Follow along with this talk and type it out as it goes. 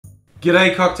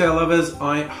G'day cocktail lovers,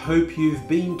 I hope you've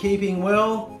been keeping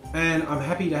well and I'm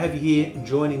happy to have you here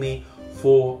joining me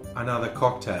for another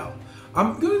cocktail.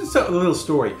 I'm going to start with a little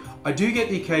story. I do get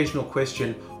the occasional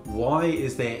question, why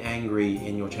is there angry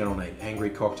in your channel name,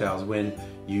 Angry Cocktails, when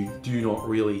you do not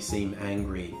really seem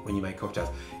angry when you make cocktails?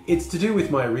 It's to do with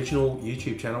my original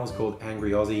YouTube channel. It's called Angry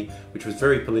Aussie, which was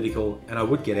very political and I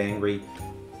would get angry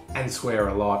and swear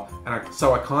a lot. And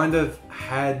so I kind of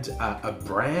had a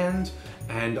brand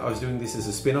and I was doing this as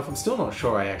a spin-off. I'm still not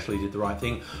sure I actually did the right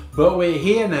thing, but we're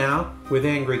here now with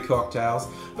Angry Cocktails.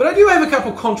 But I do have a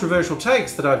couple controversial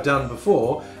takes that I've done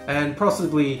before, and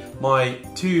possibly my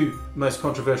two most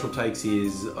controversial takes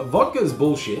is vodka's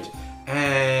bullshit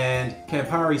and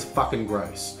Campari's fucking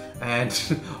gross. And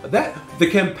the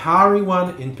Campari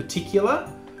one in particular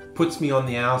puts me on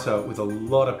the outer with a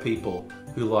lot of people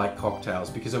who like cocktails,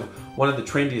 because of one of the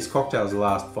trendiest cocktails of the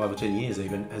last 5 or 10 years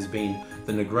even has been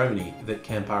the Negroni that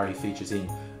Campari features in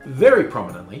very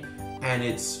prominently, and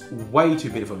it's way too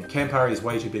bitter for me. Campari is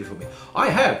way too bitter for me. I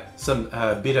have some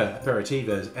bitter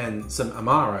aperitivos and some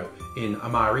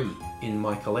Amari in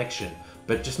my collection,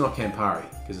 but just not Campari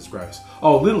because it's gross.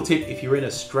 Oh, little tip, if you're in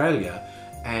Australia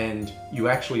and you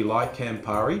actually like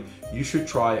Campari, you should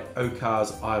try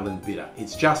Okar's Island Bitter.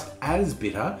 It's just as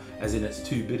bitter, as in it's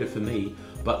too bitter for me,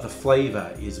 but the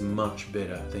flavor is much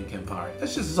better than Campari.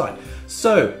 That's just a side.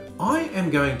 So I am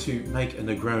going to make a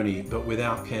Negroni, but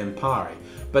without Campari.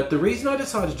 But the reason I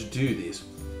decided to do this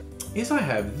is I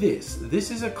have this.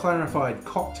 This is a clarified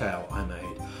cocktail I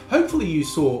made. Hopefully you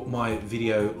saw my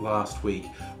video last week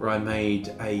where I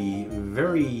made a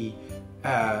very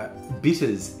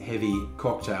bitters heavy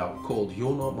cocktail called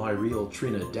You're Not My Real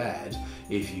Trinidad.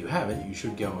 If you haven't, you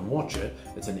should go and watch it.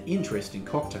 It's an interesting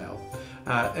cocktail.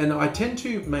 And I tend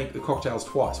to make the cocktails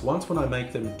twice. Once when I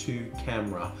make them to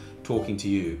camera, talking to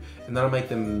you, and then I make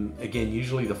them again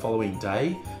usually the following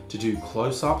day to do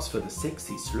close-ups for the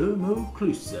sexy slow-mo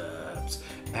close-ups.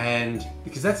 And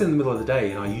because that's in the middle of the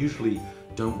day and I usually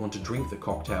don't want to drink the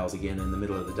cocktails again in the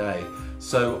middle of the day.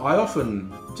 So I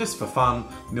often, just for fun,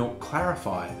 milk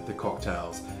clarify the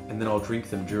cocktails and then I'll drink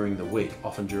them during the week,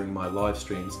 often during my live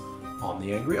streams on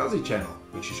the Angry Aussie channel,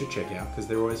 which you should check out because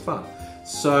they're always fun.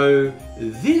 So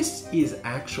this is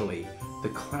actually the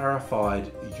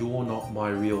clarified You're Not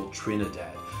My Real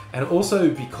Trinidad. And also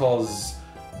because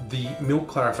the milk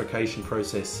clarification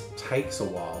process takes a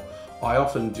while, I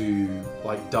often do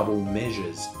like double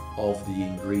measures of the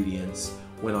ingredients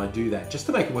when I do that, just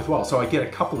to make it worthwhile. So I get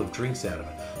a couple of drinks out of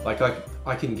it. Like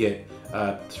I can get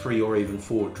 3 or even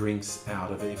 4 drinks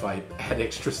out of it if I add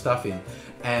extra stuff in.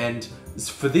 And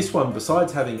for this one,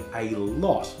 besides having a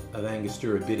lot of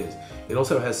Angostura bitters, it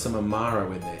also has some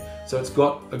Amaro in there. So it's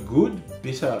got a good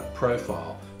bitter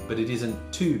profile, but it isn't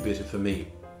too bitter for me.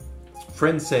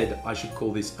 Friends said I should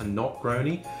call this a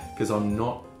Not-groni because I'm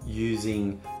not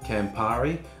using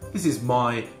Campari. This is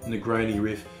my Negroni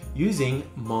riff using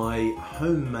my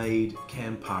homemade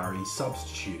Campari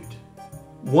substitute.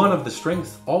 One of the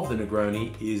strengths of the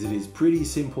Negroni is it is pretty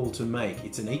simple to make.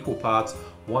 It's an equal parts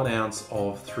 1 ounce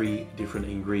of 3 different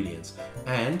ingredients.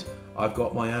 And I've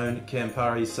got my own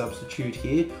Campari substitute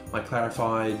here, my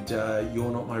clarified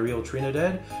You're Not My Real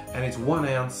Trinidad, and it's 1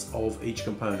 ounce of each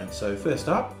component. So first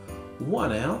up,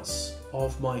 1 ounce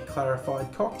of my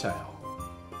clarified cocktail.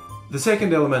 The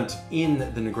second element in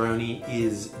the Negroni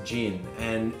is gin,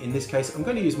 and in this case I'm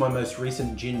going to use my most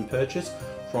recent gin purchase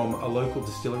from a local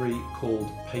distillery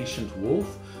called Patient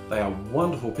Wolf. They are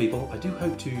wonderful people. I do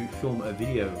hope to film a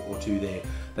video or two there.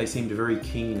 They seemed very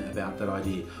keen about that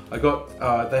idea.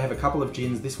 They have a couple of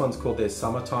gins. This one's called their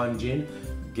Summertime Gin.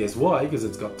 Guess why? Because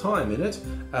it's got thyme in it.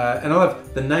 And I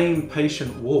love the name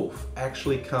Patient Wolf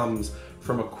actually comes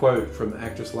from a quote from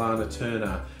actress Lana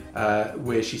Turner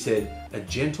where she said, "A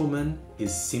gentleman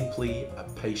is simply a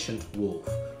patient wolf,"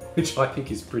 which I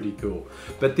think is pretty cool.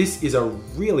 But this is a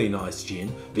really nice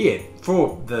gin. But yeah,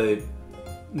 for the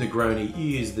Negroni, you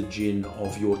use the gin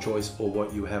of your choice or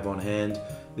what you have on hand.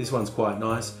 This one's quite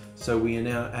nice. So we are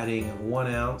now adding 1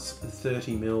 ounce,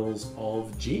 30 mils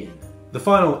of gin. The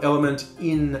final element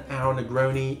in our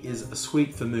Negroni is a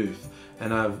sweet vermouth.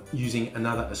 And I'm using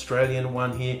another Australian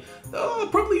one here.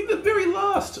 Probably the very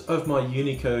last of my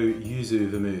Unico Yuzu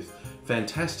vermouth.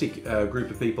 Fantastic group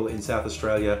of people in South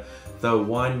Australia. The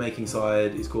winemaking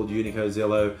side is called Unico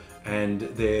Zello, and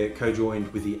they're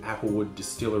co-joined with the Applewood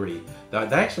Distillery. They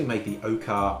actually make the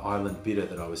Okar Island Bitter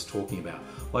that I was talking about.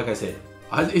 Like I said,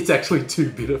 it's actually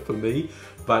too bitter for me,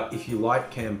 but if you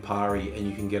like Campari and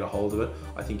you can get a hold of it,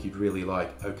 I think you'd really like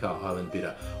Okar Island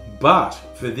Bitter. But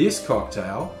for this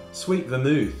cocktail, sweet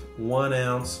vermouth, 1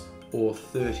 ounce or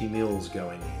 30 mils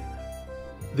going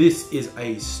in. This is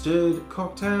a stirred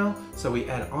cocktail, so we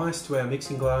add ice to our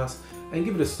mixing glass and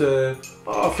give it a stir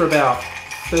for about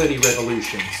 30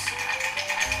 revolutions.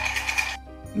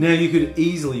 Now you could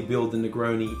easily build the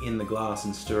Negroni in the glass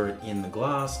and stir it in the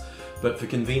glass, but for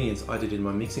convenience I did it in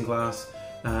my mixing glass.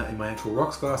 In my actual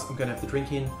rocks glass I'm going to have the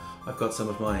drink in. I've got some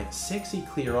of my sexy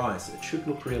clear ice. It should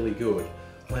look really good.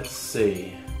 Let's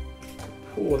see.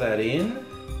 Pour that in.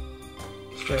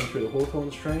 Strain through the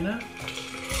Hawthorne strainer.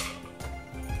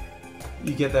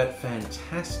 You get that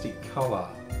fantastic colour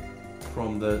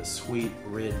from the sweet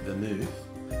red vermouth.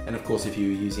 And of course if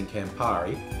you're using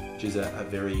Campari, which is a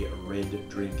very red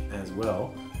drink as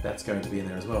well, that's going to be in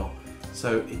there as well.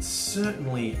 So it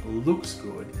certainly looks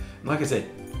good. And like I said,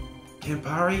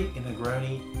 Campari in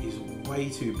Negroni is way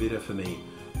too bitter for me.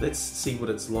 Let's see what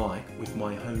it's like with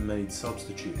my homemade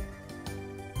substitute.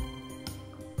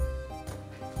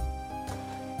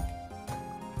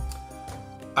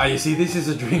 You see, this is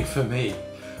a drink for me.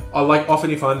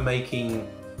 Often if I'm making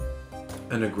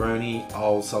a Negroni,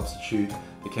 I'll substitute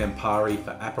the Campari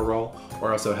for Aperol, or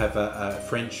I also have a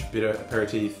French bitter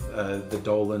aperitif, the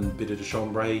Dolan Bitter de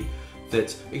Chambray.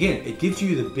 That, again, it gives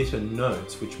you the bitter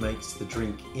notes, which makes the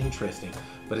drink interesting,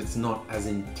 but it's not as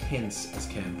intense as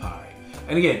Campari.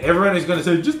 And again, everyone is going to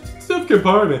say, just stuff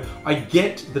Campari, man. I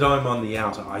get that I'm on the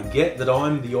outer. I get that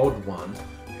I'm the odd one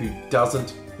who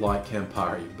doesn't like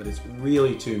Campari, but it's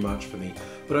really too much for me.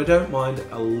 But I don't mind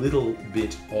a little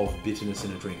bit of bitterness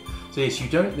in a drink. So yes, you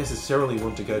don't necessarily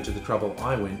want to go to the trouble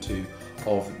I went to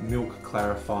of milk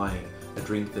clarifying a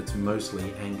drink that's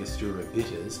mostly Angostura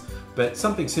bitters, but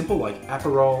something simple like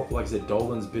Aperol, like I said,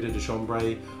 Dolan's Bitter de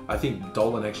Chambray. I think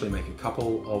Dolan actually make a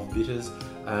couple of bitters.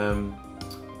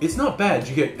 It's not bad.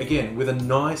 You get, again, with a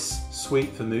nice sweet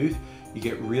vermouth, you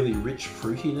get really rich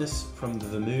fruitiness from the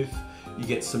vermouth. You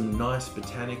get some nice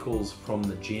botanicals from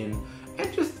the gin,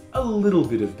 and just a little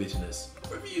bit of bitterness.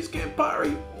 If you use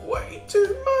Campari, way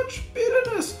too much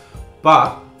bitterness.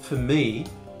 But for me,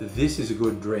 this is a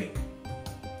good drink.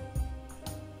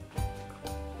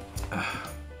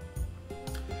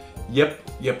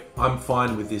 Yep, I'm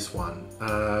fine with this one.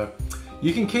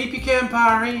 You can keep your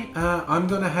Campari. I'm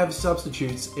gonna have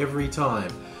substitutes every time.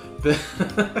 But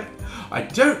I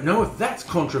don't know if that's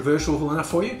controversial enough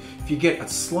for you. If you get a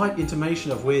slight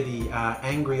intimation of where the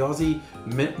Angry Aussie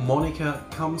moniker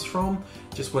comes from,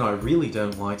 just when I really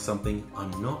don't like something,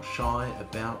 I'm not shy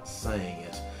about saying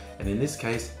it. And in this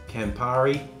case,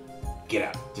 Campari, get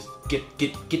out. Just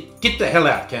get the hell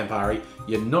out, Campari.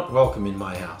 You're not welcome in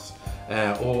my house.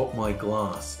 Or my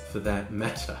glass, for that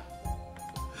matter.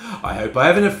 I hope I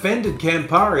haven't offended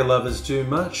Campari lovers too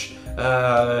much.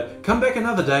 Come back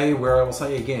another day where I will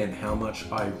say again how much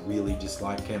I really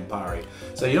dislike Campari.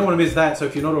 So you don't want to miss that. So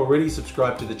if you're not already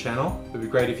subscribed to the channel, it would be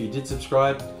great if you did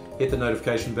subscribe. Hit the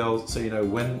notification bell so you know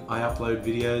when I upload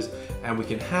videos, and we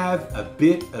can have a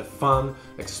bit of fun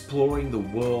exploring the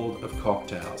world of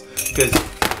cocktails. Because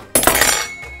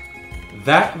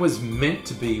that was meant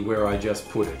to be where I just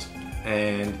put it.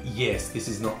 And yes, this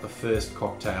is not the first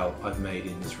cocktail I've made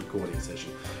in this recording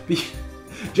session.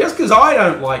 Just because I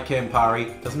don't like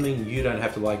Campari doesn't mean you don't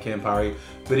have to like Campari.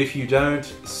 But if you don't,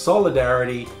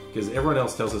 solidarity, because everyone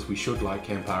else tells us we should like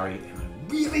Campari, and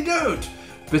I really don't.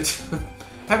 But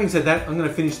having said that, I'm going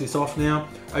to finish this off now.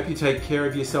 I hope you take care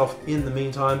of yourself in the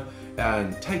meantime,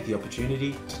 and take the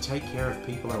opportunity to take care of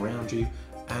people around you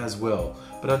as well.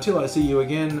 But until I see you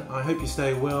again, I hope you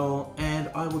stay well,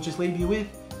 and I will just leave you with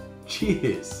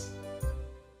cheers.